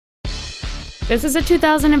This is a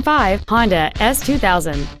 2005 Honda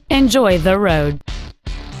S2000. Enjoy the road.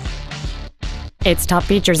 Its top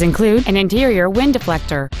features include an interior wind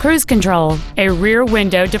deflector, cruise control, a rear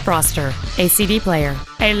window defroster, a CD player,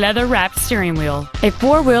 a leather-wrapped steering wheel, a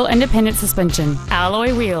four-wheel independent suspension,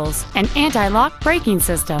 alloy wheels, an anti-lock braking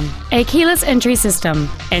system, a keyless entry system,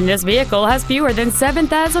 and this vehicle has fewer than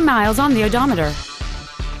 7,000 miles on the odometer.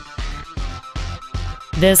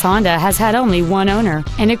 This Honda has had only one owner,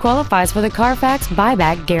 and it qualifies for the Carfax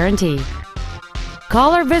buyback guarantee.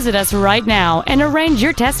 Call or visit us right now and arrange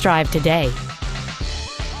your test drive today.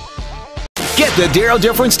 Get the Darrow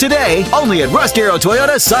difference today, only at Russ Darrow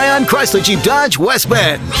Toyota, Scion, Chrysler, Jeep, Dodge, West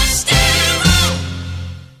Bend.